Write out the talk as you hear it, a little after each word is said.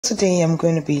Today I'm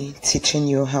going to be teaching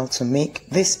you how to make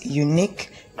this unique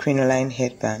crinoline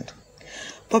headband.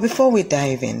 But before we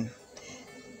dive in,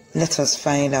 let us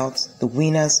find out the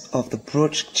winners of the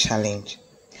Brooch challenge.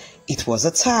 It was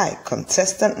a tie,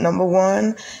 contestant number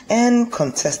 1 and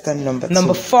contestant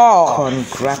number 4.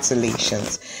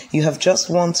 Congratulations. You have just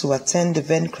won to attend the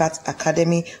Vencraft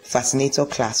Academy Fascinator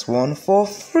Class 1 for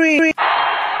free.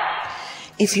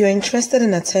 If you're interested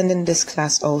in attending this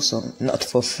class also, not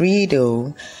for free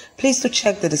though, please do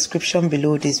check the description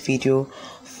below this video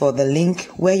for the link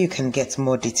where you can get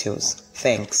more details.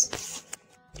 Thanks.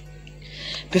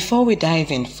 Before we dive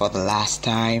in for the last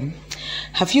time,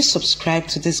 have you subscribed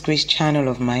to this great channel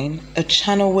of mine? A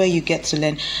channel where you get to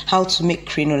learn how to make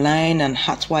crinoline and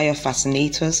hardwire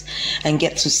fascinators and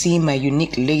get to see my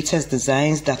unique latest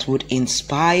designs that would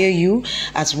inspire you,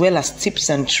 as well as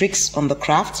tips and tricks on the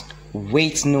craft?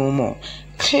 Wait no more.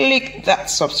 Click that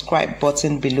subscribe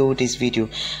button below this video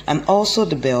and also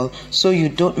the bell so you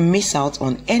don't miss out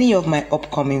on any of my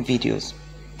upcoming videos.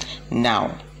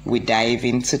 Now we dive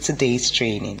into today's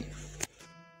training.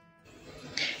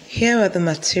 Here are the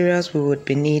materials we would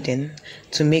be needing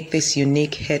to make this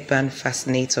unique headband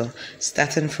fascinator,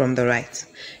 starting from the right.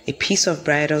 A piece of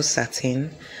bridal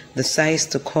satin, the size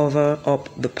to cover up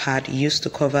the pad used to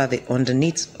cover the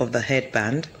underneath of the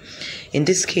headband. In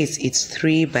this case, it's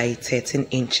 3 by 13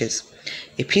 inches.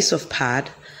 A piece of pad,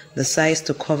 the size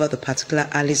to cover the particular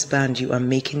Alice band you are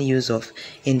making use of.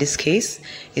 In this case,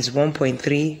 it's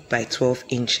 1.3 by 12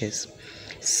 inches.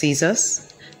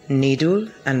 Scissors, needle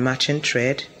and matching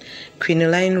thread,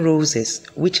 crinoline roses,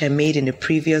 which I made in a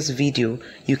previous video,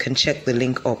 you can check the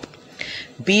link up.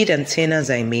 Bead antennas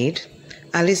I made,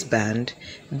 Alice band,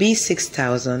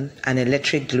 B6000, an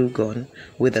electric glue gun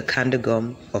with a candle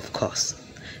gum, of course.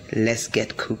 Let's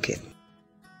get cooking.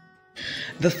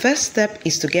 The first step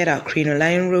is to get our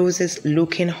crinoline roses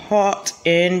looking hot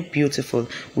and beautiful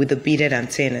with the beaded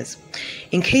antennas.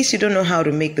 In case you don't know how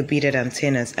to make the beaded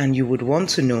antennas and you would want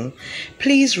to know,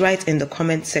 please write in the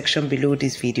comment section below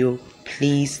this video,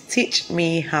 please teach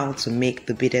me how to make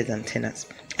the beaded antennas,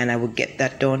 and I will get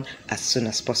that done as soon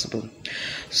as possible.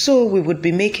 So we would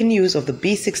be making use of the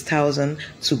B6000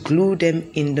 to glue them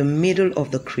in the middle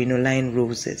of the crinoline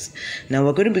roses. Now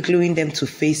we're going to be gluing them to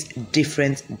face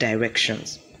different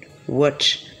directions.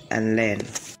 Watch and learn.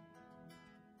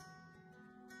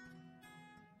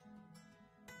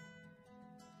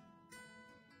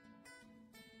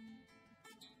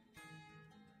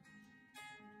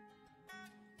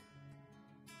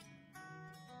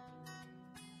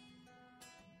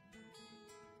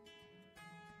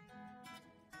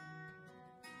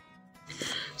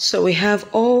 So we have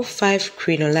all 5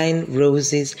 crinoline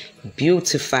roses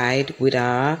beautified with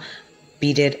our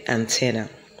beaded antenna.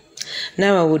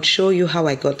 Now I would show you how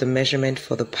I got the measurement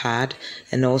for the pad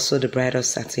and also the bridal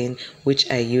satin, which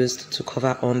I used to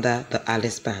cover under the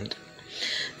Alice band.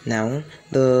 Now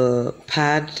the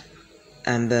pad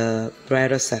and the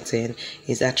bridal satin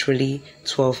is actually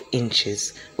 12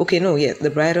 inches. Okay, no, yeah,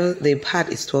 the pad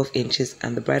is 12 inches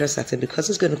and the bridal satin, because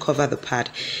it's going to cover the pad,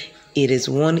 it is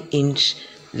 1 inch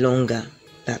longer.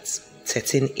 That's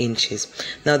 13 inches.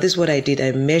 Now this is what I did.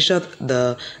 I measured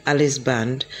the Alice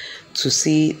band to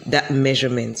see that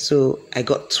measurement, so I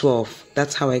got 12.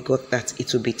 That's how I got that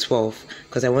it would be 12,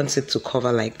 because I wanted to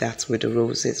cover like that with the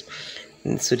roses.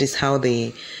 And so this is how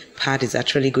the pad is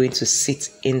actually going to sit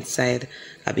inside,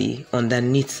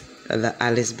 underneath the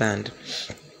Alice band.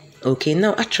 Okay,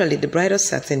 now actually the bridal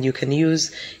satin, you can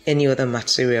use any other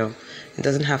material. It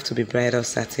doesn't have to be bridal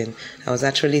satin. I was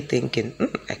actually thinking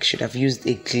I should have used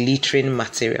a glittering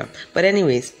material, but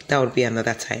anyways, that would be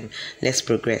another time. Let's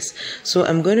progress. So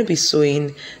I'm going to be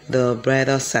sewing the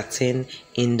bridal satin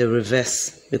in the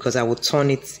reverse because I will turn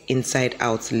it inside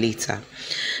out later.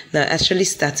 Now I actually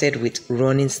started with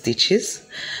running stitches,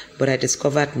 but I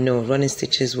discovered no, running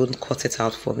stitches wouldn't cut it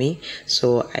out for me,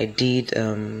 so I did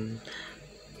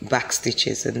back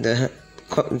stitches, and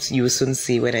you will soon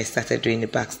see when I started doing the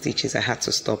back stitches I had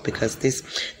to stop because this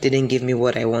didn't give me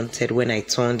what I wanted when I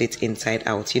turned it inside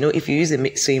out. You know, if you use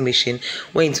a sewing machine,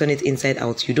 when you turn it inside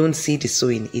out, you don't see the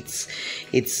sewing,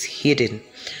 it's hidden.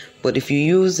 But if you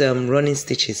use running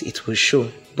stitches, it will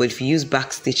show. But if you use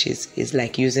back stitches, it's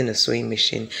like using a sewing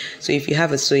machine. So if you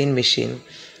have a sewing machine,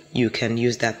 you can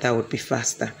use that. That would be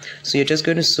faster. So you're just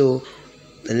going to sew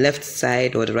the left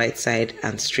side or the right side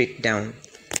and straight down.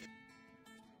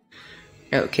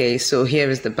 Okay, so here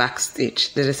is the back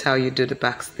stitch. This is how you do the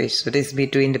back stitch. So this is me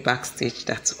doing the back stitch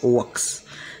that works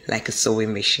like a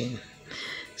sewing machine.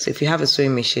 So if you have a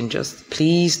sewing machine, just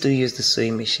please do use the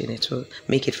sewing machine. It will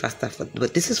make it faster.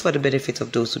 But this is for the benefit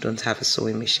of those who don't have a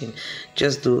sewing machine.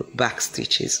 Just do back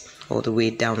stitches all the way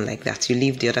down like that. You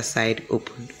leave the other side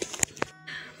open.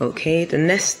 Okay, the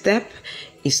next step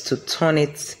is to turn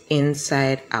it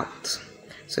inside out.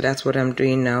 So that's what I'm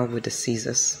doing now with the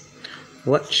scissors.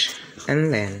 Watch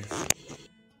and learn.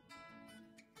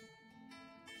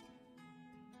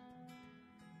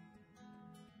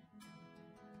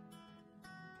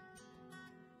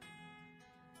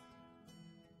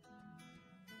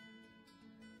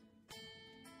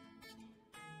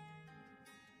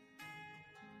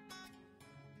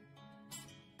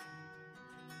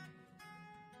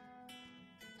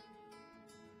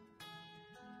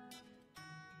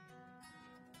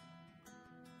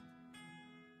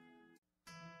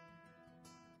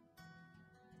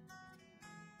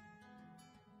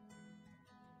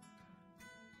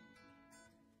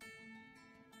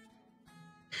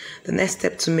 The next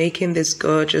step to making this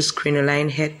gorgeous crinoline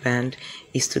headband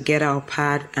is to get our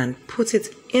pad and put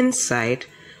it inside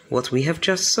what we have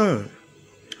just sewn.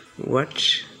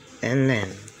 Watch and learn.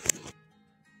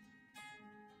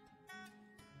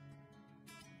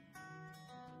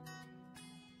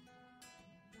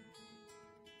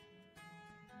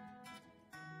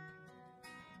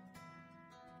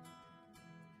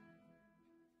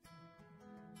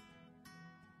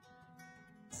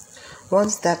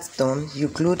 Once that's done, you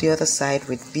glue the other side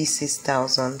with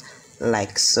V6000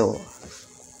 like so.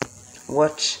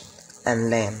 Watch and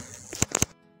learn.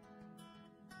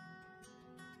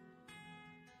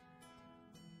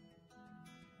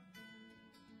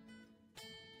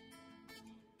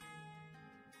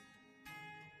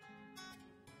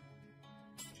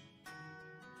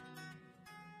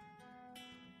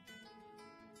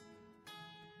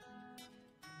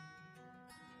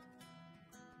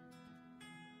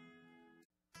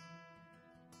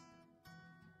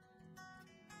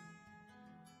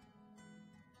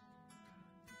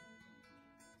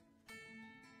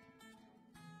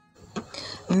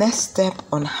 Next step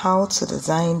on how to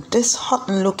design this hot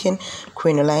looking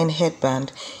crinoline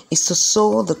headband is to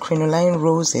sew the crinoline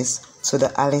roses to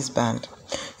the Alice band.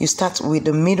 You start with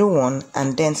the middle one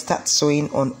and then start sewing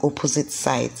on opposite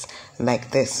sides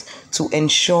like this to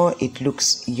ensure it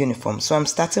looks uniform. So I'm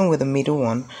starting with the middle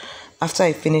one. After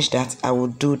I finish that, I will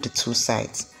do the two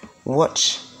sides.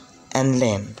 Watch and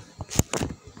learn.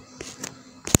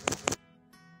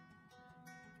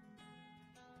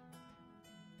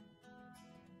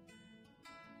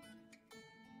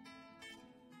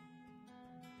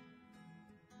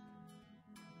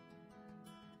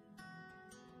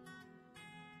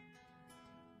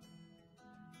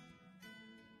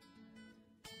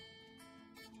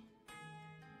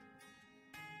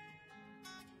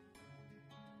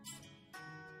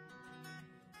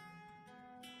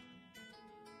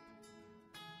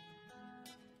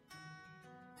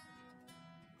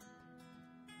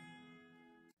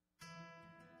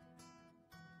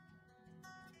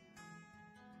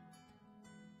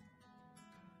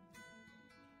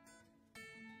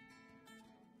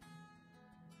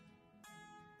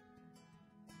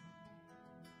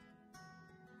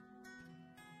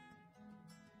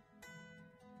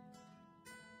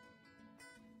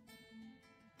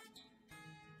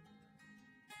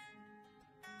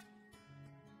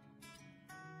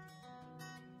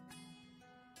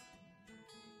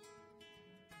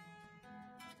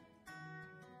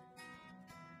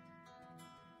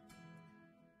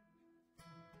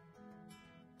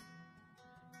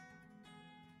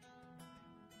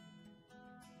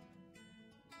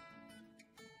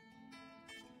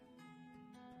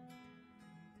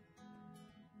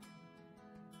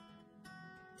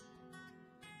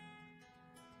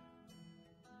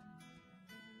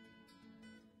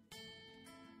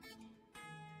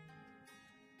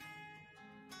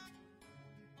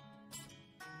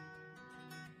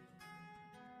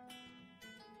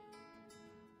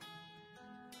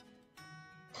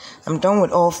 I'm done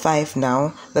with all 5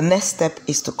 now. The next step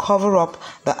is to cover up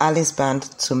the Alice band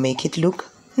to make it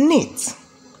look neat.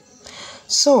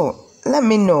 So let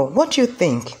me know what you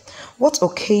think. What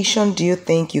occasion do you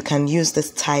think you can use this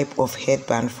type of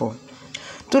headband for?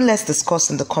 Do let's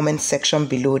discuss in the comment section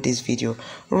below this video.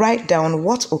 Write down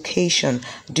what occasion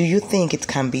do you think it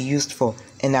can be used for,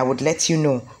 and I would let you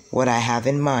know what I have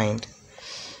in mind.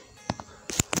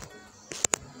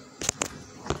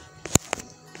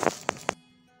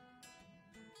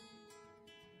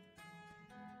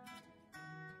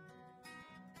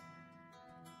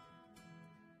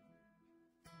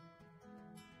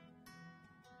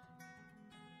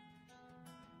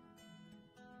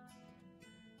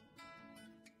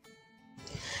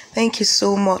 Thank you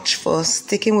so much for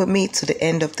sticking with me to the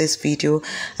end of this video.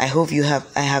 I hope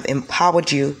I have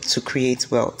empowered you to create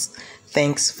wealth.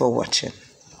 Thanks for watching.